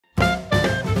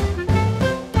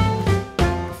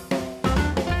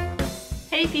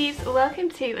Hey Peeps, welcome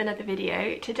to another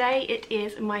video. Today it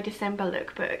is my December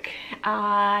lookbook.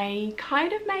 I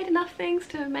kind of made enough things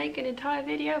to make an entire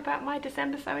video about my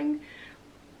December sewing.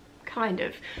 Kind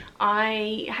of.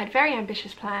 I had very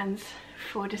ambitious plans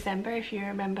for December, if you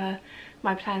remember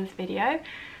my plans video.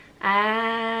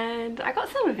 And I got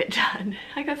some of it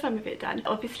done.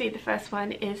 Obviously the first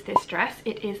one is this dress.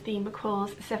 It is the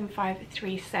McCall's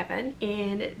 7537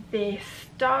 in this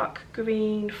dark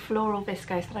green floral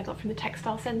viscose that I got from the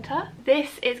textile centre.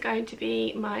 This is going to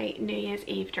be my New Year's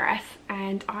Eve dress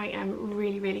and I am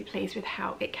really pleased with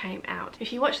how it came out.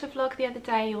 If you watched the vlog the other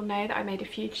day, you'll know that I made a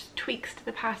few tweaks to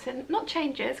the pattern. Not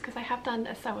changes, because I have done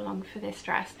a sew along for this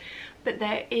dress, but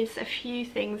there is a few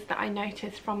things that I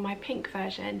noticed from my pink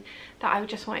version that I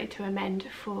just wanted to amend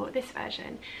for this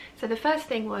version. So the first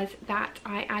thing was that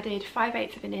I added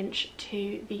 5/8 of an inch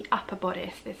to the upper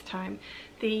bodice this time.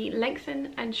 The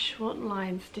lengthen and shorten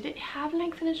lines, did it have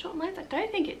lengthen and shorten lines? I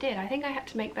don't think it did. I think I had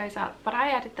to make those up, but I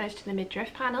added those to the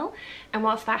midriff panel, and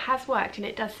whilst that has worked and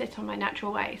it does sit on my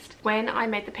natural waist, when I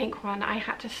made the pink one I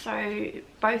had to sew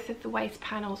both of the waist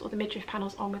panels or the midriff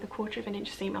panels on with 1/4 of an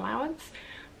inch seam allowance,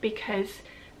 because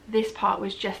this part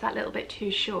was just that little bit too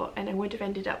short and I would have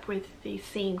ended up with the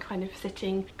seam kind of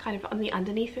sitting kind of on the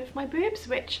underneath of my boobs,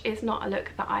 which is not a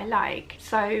look that I like.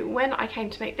 So when I came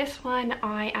to make this one,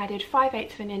 I added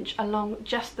 5/8 of an inch along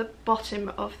just the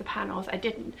bottom of the panels. I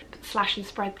didn't slash and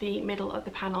spread the middle of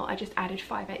the panel, I just added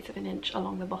 5/8 of an inch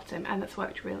along the bottom, and that's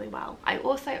worked really well. I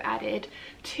also added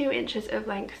 2 inches of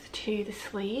length to the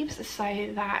sleeves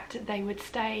so that they would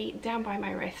stay down by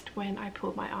my wrist when I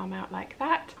pulled my arm out like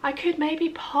that. I could maybe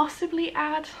possibly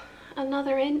add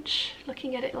another inch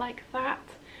looking at it like that,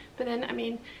 but then I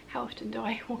mean, how often do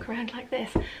I walk around like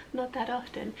this? Not that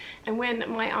often. And when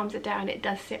my arms are down it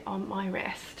does sit on my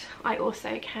wrist. I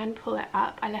also can pull it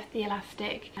up. I left the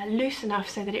elastic loose enough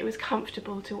so that it was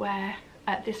comfortable to wear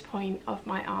at this point of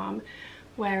my arm,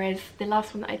 whereas the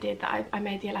last one that I did, that I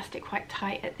made the elastic quite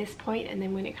tight at this point, and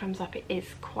then when it comes up it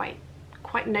is quite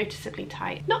noticeably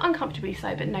tight. Not uncomfortably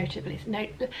so, but notably.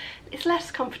 It's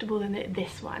less comfortable than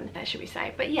this one, should we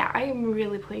say. But yeah, I am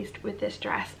really pleased with this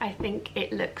dress. I think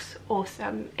it looks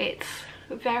awesome. It's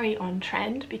very on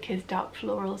trend because dark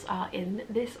florals are in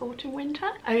this autumn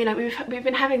winter. I mean, we've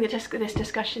been having this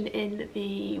discussion in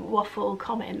the waffle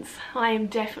comments. I am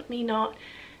definitely not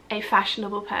a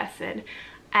fashionable person,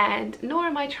 and nor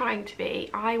am I trying to be.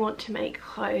 I want to make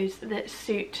clothes that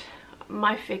suit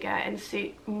my figure and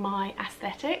suit my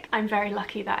aesthetic. I'm very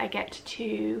lucky that I get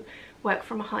to work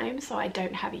from home, so I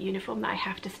don't have a uniform that I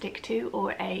have to stick to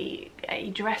or a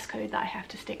dress code that I have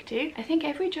to stick to. I think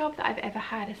every job that I've ever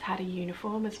had has had a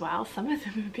uniform as well. Some of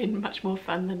them have been much more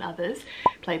fun than others.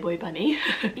 Playboy bunny.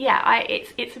 Yeah,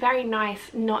 it's very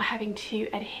nice not having to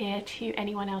adhere to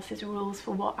anyone else's rules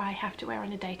for what I have to wear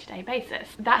on a day-to-day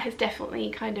basis. That has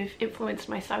definitely kind of influenced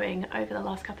my sewing over the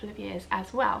last couple of years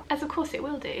as well, as of course it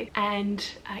will do. And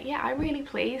yeah, I'm really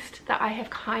pleased that I have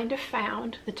kind of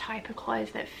found the type of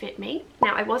clothes that fit me.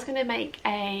 Now, I was going to make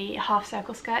a half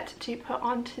circle skirt to put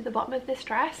onto the bottom of this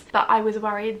dress, but I was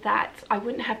worried that I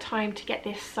wouldn't have time to get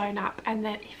this sewn up, and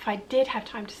that if I did have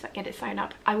time to get it sewn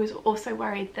up, I was also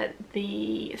worried that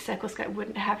the circle skirt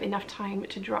wouldn't have enough time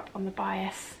to drop on the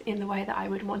bias in the way that I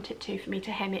would want it to for me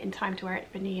to hem it in time to wear it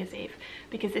for New Year's Eve,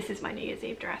 because this is my New Year's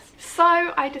Eve dress.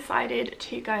 So I decided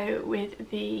to go with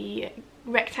the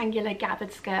rectangular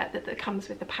gathered skirt that comes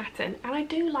with the pattern, and I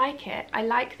do like it. I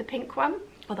like the pink one,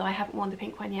 although I haven't worn the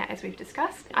pink one yet, as we've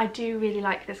discussed. I do really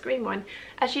like this green one.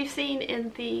 As you've seen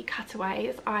in the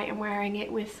cutaways, I am wearing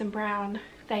it with some brown,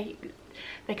 they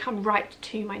come right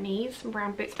to my knees, some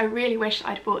brown boots. I really wish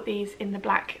I'd bought these in the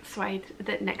black suede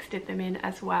that Next did them in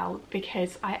as well,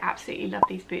 because I absolutely love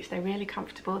these boots. They're really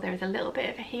comfortable. There is a little bit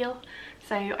of a heel,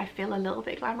 so I feel a little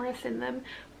bit glamorous in them,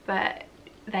 but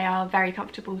they are very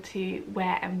comfortable to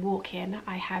wear and walk in.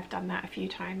 I have done that a few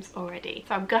times already.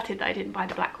 So I'm gutted that I didn't buy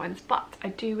the black ones, but I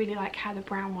do really like how the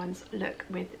brown ones look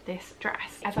with this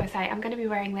dress. As I say, I'm going to be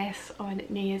wearing this on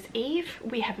New Year's Eve.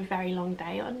 We have a very long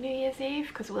day on New Year's Eve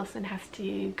because Wilson has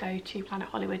to go to Planet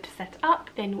Hollywood to set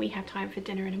up. Then we have time for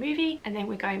dinner and a movie, and then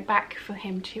we're going back for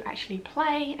him to actually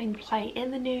play in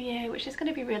the new year, which is going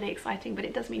to be really exciting, but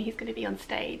it does mean he's going to be on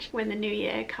stage when the new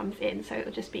year comes in, so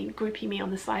it'll just be groupie me on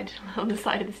the side of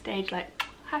the stage like,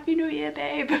 Happy New Year,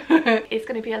 babe. It's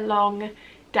going to be a long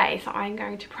day, so I'm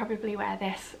going to probably wear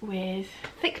this with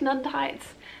thick nun tights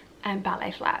and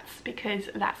ballet flats because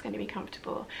that's going to be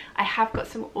comfortable. I have got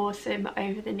some awesome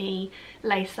over the knee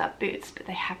lace up boots, but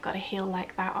they have got a heel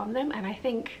like that on them, and I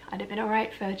think I'd have been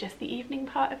alright for just the evening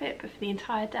part of it, but for the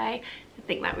entire day I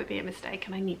think that would be a mistake,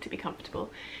 and I need to be comfortable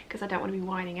because I don't want to be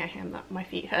whining at him that my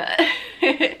feet hurt.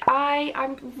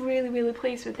 I'm really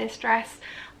pleased with this dress.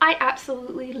 I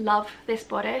absolutely love this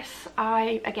bodice.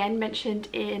 I again mentioned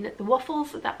in the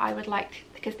waffles that I would like,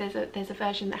 because there's a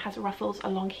version that has ruffles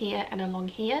along here and along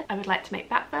here. I would like to make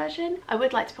that version. I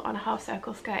would like to put on a half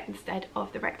circle skirt instead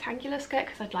of the rectangular skirt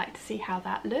because I'd like to see how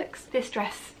that looks. This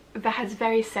dress that has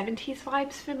very 70s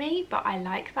vibes for me, but I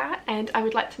like that, and I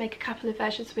would like to make a couple of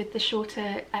versions with the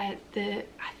shorter I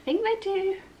think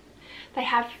they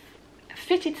have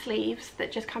fitted sleeves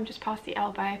that just come just past the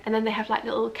elbow, and then they have like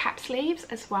little cap sleeves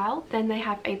as well. Then they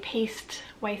have a pieced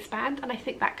waistband, and I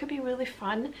think that could be really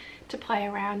fun to play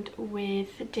around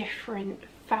with different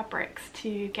fabrics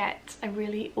to get a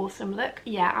really awesome look.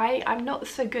 Yeah, I'm not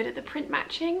so good at the print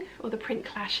matching or the print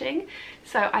clashing,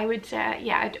 so I would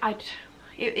yeah,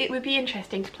 it would be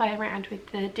interesting to play around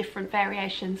with the different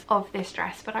variations of this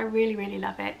dress, but I really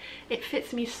love it. It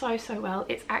fits me so well.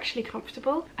 It's actually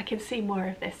comfortable. I can see more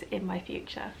of this in my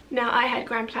future. Now, I had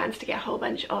grand plans to get a whole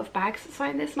bunch of bags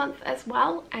sewn this month as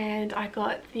well, and I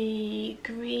got the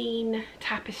green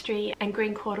tapestry and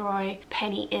green corduroy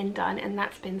penny in done, and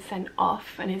that's been sent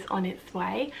off and is on its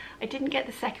way. I didn't get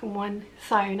the second one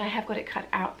sewn. I have got it cut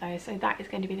out though, so that is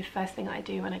going to be the first thing I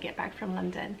do when I get back from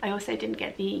London. I also didn't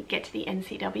get to the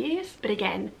NCWs, but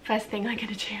again, first thing I'm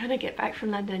going to do when I get back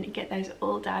from London and get those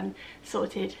all done,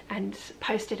 sorted and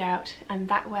posted out, and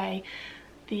that way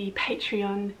the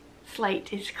Patreon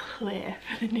slate is clear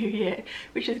for the new year,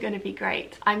 which is going to be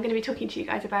great. I'm going to be talking to you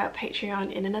guys about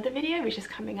Patreon in another video, which is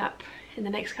coming up in the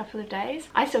next couple of days.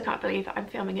 I still can't believe that I'm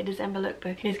filming a December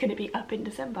lookbook and it's going to be up in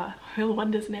December. Will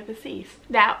wonders never cease.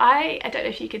 Now, I don't know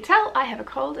if you can tell, I have a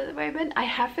cold at the moment. I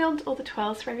have filmed all the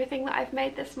twirls for everything that I've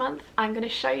made this month. I'm going to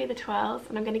show you the twirls,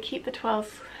 and I'm going to keep the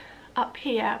twirls up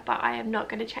here, but I am not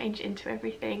going to change into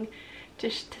everything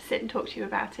just to sit and talk to you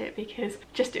about it, because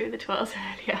just doing the twirls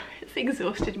earlier, it's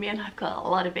exhausted me and I've got a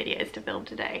lot of videos to film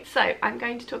today. So I'm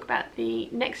going to talk about the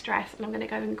next dress, and I'm going to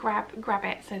go and grab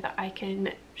it so that I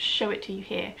can show it to you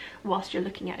here whilst you're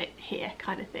looking at it here,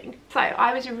 kind of thing. So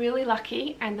I was really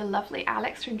lucky, and the lovely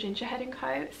Alex from Gingerhead &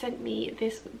 Co sent me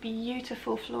this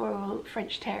beautiful floral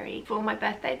French terry for my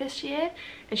birthday this year,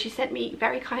 and she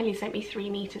very kindly sent me 3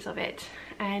 meters of it,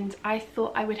 and I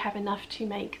thought I would have enough to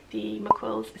make the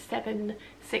McQuill's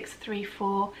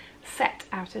 7634 set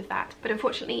out of that, but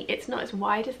unfortunately it's not as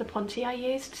wide as the ponte I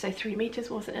used, so 3 meters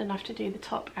wasn't enough to do the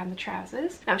top and the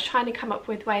trousers. I was trying to come up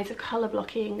with ways of colour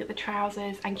blocking the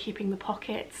trousers and keeping the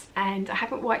pockets, and I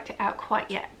haven't worked it out quite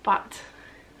yet, but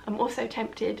I'm also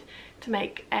tempted to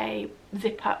make a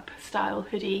zip up style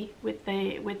hoodie with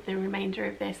the remainder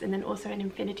of this, and then also an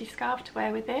infinity scarf to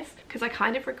wear with this, because I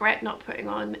kind of regret not putting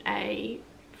on a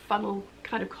funnel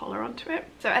kind of collar onto it.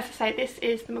 So as I say, this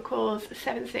is the McCall's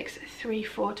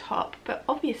 7634 top, but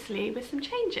obviously with some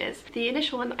changes. The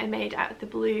initial one that I made out of the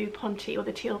blue ponte or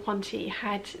the teal ponte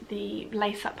had the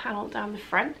lace up panel down the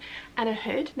front and a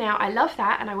hood. Now I love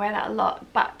that and I wear that a lot,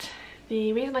 but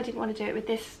the reason I didn't want to do it with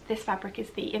this fabric is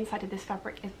the inside of this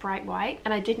fabric is bright white,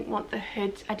 and I didn't want the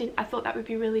hood. I thought that would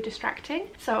be really distracting,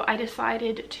 so I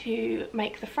decided to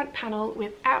make the front panel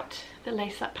without the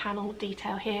lace up panel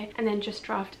detail here, and then just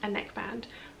draft a neckband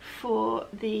for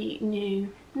the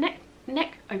new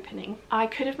neck opening. I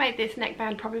could have made this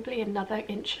neckband probably another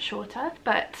inch shorter,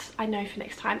 but I know for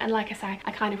next time, and like I say,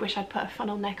 I kind of wish I'd put a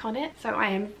funnel neck on it, so I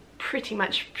am pretty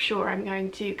much sure I'm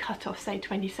going to cut off, say,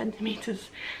 20 centimeters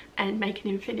and make an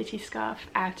infinity scarf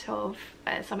out of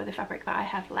some of the fabric that I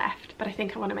have left, but I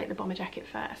think I want to make the bomber jacket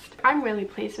first. I'm really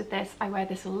pleased with this. I wear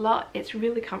this a lot. It's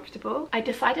really comfortable. I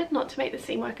decided not to make the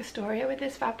Seamwork Astoria with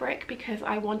this fabric because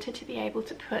I wanted to be able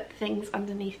to put things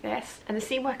underneath this, and the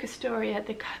Seamwork Astoria,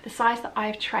 the size that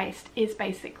I've traced is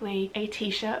basically a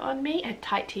t-shirt on me, a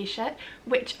tight t-shirt,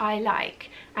 which I like,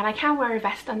 and I can wear a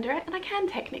vest under it, and I can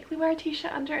technically wear a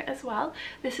t-shirt under it as well.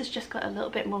 This has just got a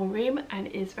little bit more room and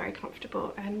is very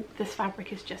comfortable, and this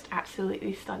fabric is just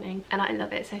absolutely stunning and I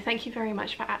love it. So thank you very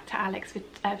much to Alex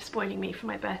for spoiling me for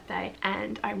my birthday,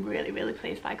 and I'm really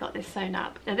pleased that I got this sewn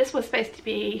up. Now this was supposed to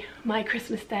be my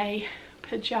Christmas Day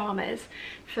pajamas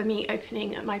for me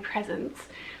opening my presents,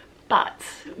 but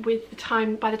with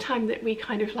by the time that we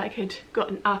kind of like had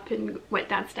gotten up and went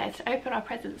downstairs to open our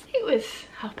presents, it was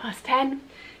 10:30,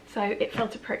 so it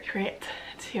felt appropriate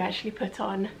to actually put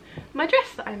on my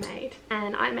dress that I made.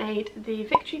 And I made the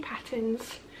Victory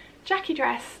Patterns Jackie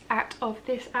dress out of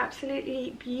this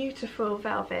absolutely beautiful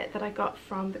velvet that I got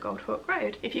from the Gold Hawk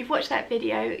Road. If you've watched that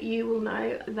video, you will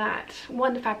know that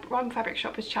one fabric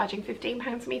shop was charging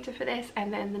 £15 a metre for this,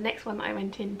 and then the next one that I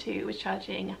went into was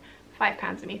charging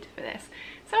 £5 a metre for this.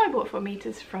 So I bought 4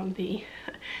 meters from the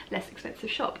less expensive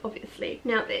shop, obviously.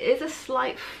 Now there is a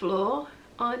slight flaw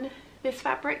on this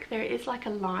fabric. There is like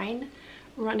a line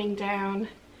running down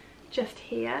just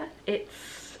here.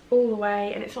 It's all the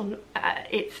way, and it's on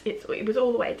it was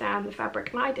all the way down the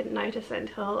fabric, and I didn't notice it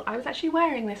until I was actually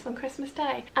wearing this on Christmas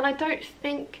Day, and I don't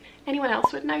think anyone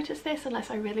else would notice this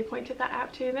unless I really pointed that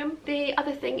out to them. The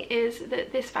other thing is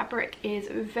that this fabric is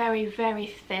very, very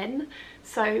thin,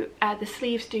 so the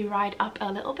sleeves do ride up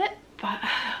a little bit, but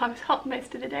I was hot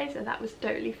most of the day, so that was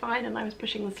totally fine, and I was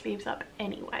pushing the sleeves up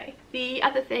anyway. The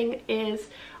other thing is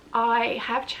I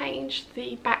have changed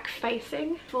the back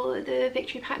facing for the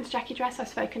Victory Patterns Jackie dress. I've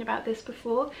spoken about this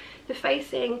before. The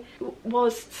facing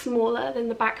was smaller than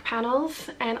the back panels,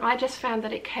 and I just found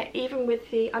that it kept, even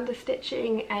with the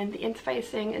understitching and the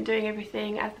interfacing and doing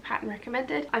everything as the pattern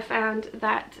recommended, I found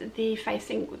that the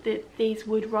facing, these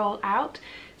would roll out.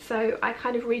 So I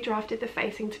kind of redrafted the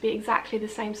facing to be exactly the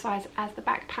same size as the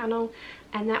back panel,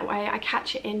 and that way I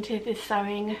catch it into the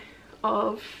sewing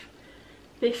of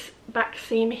this back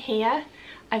seam here,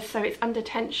 as so it's under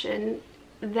tension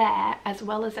there as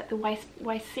well as at the waist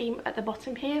seam at the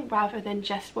bottom here, rather than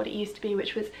just what it used to be,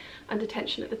 which was under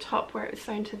tension at the top where it was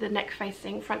sewn to the neck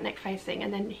facing, front neck facing,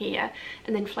 and then here,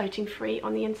 and then floating free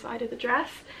on the inside of the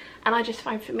dress. And I just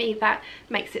find for me that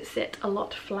makes it sit a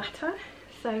lot flatter.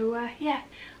 So yeah,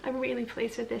 I'm really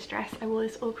pleased with this dress. I wore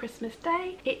this all Christmas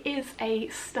Day. It is a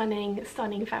stunning,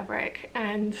 stunning fabric,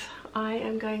 and I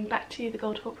am going back to the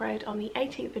Gold Hawk Road on the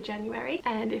 18th of January,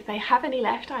 and if they have any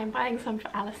left, I'm buying some for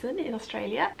Alison in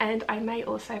Australia, and I may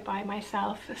also buy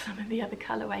myself some of the other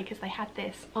colourway, because they had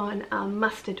this on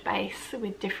mustard base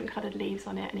with different coloured leaves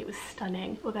on it, and it was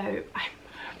stunning. Although I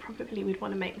probably would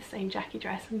want to make the same Jackie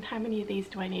dress, and how many of these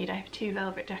do I need? I have 2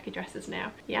 velvet Jackie dresses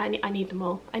now. Yeah, I need them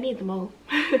all. I need them all.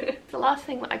 The last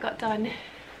thing that I got done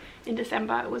in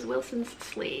December was Wilson's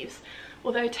sleeves,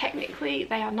 although technically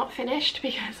they are not finished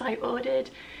because I ordered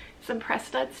some press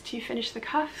studs to finish the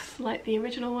cuffs like the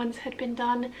original ones had been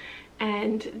done,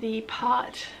 and the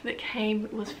part that came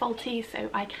was faulty, so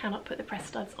I cannot put the press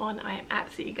studs on. I am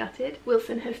absolutely gutted.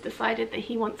 Wilson has decided that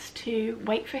he wants to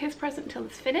wait for his present until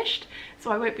it's finished,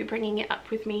 so I won't be bringing it up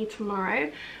with me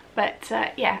tomorrow, but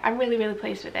yeah, I'm really, really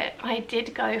pleased with it. I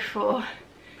did go for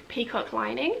peacock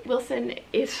lining. Wilson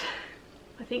is,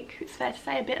 I think it's fair to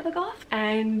say, a bit of a goth,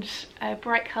 and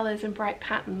bright colours and bright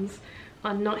patterns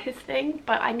are not his thing,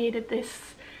 but I needed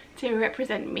this to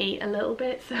represent me a little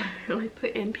bit, so I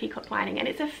put in peacock lining, and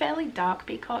it's a fairly dark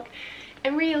peacock,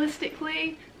 and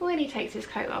realistically when he takes his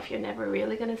coat off you're never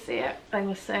really going to see it. I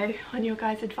also, on your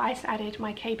guys' advice, added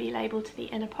my KB label to the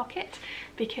inner pocket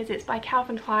because it's by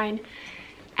Calvin Klein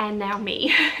and now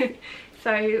me.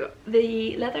 So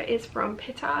the leather is from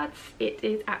Peeps. It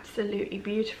is absolutely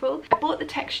beautiful. I bought the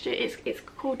texture, it's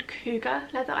called Cougar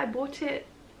leather. I bought it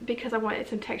because I wanted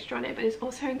some texture on it, but it's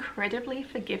also incredibly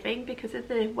forgiving because of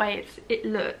the way it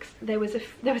looks.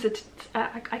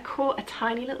 I caught a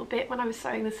tiny little bit when I was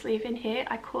sewing the sleeve in here.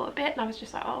 I caught a bit and I was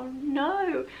just like, oh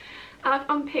no. And I've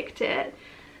unpicked it,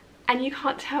 and you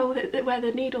can't tell where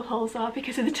the needle holes are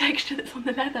because of the texture that's on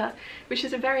the leather, which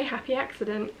is a very happy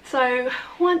accident. So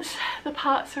once the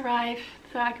parts arrive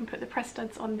so I can put the press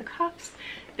studs on the cuffs,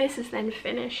 this is then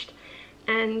finished,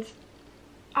 and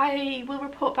I will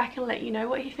report back and let you know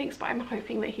what he thinks, but I'm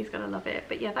hoping that he's gonna love it.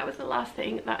 But yeah, that was the last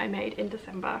thing that I made in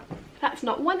December. That's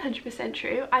not 100%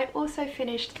 true. I also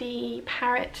finished the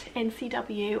Parrot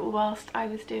NCW whilst I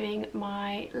was doing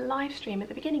my live stream at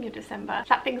the beginning of December.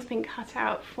 That thing's been cut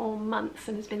out for months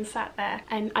and has been sat there,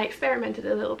 and I experimented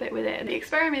a little bit with it, and the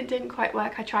experiment didn't quite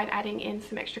work. I tried adding in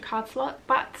some extra card slot,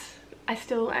 but I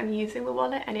still am using the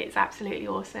wallet and it's absolutely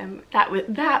awesome. That was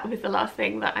the last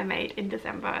thing that I made in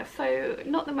December. So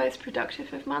not the most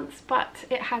productive of months, but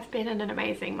it has been an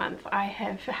amazing month. I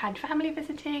have had family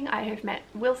visiting, I have met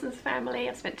Wilson's family,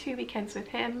 I've spent 2 weekends with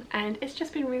him, and it's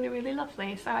just been really, really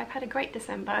lovely. So I've had a great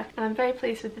December, and I'm very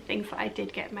pleased with the things that I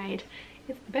did get made.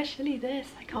 Especially this.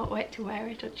 I can't wait to wear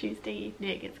it on Tuesday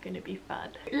evening. It's going to be fun.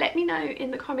 Let me know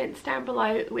in the comments down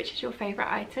below which is your favourite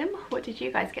item. What did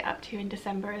you guys get up to in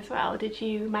December as well? Did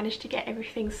you manage to get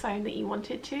everything sewn that you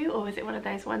wanted to, or was it one of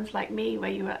those ones like me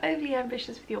where you were overly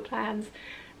ambitious with your plans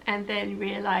and then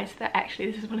realised that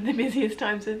actually this is one of the busiest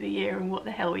times of the year and what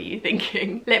the hell were you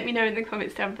thinking? Let me know in the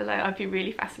comments down below. I'd be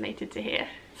really fascinated to hear.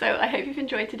 So I hope you've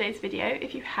enjoyed today's video.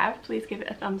 If you have, please give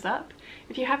it a thumbs up.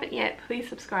 If you haven't yet, please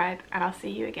subscribe, and I'll see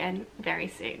you again very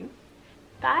soon.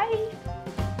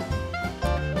 Bye!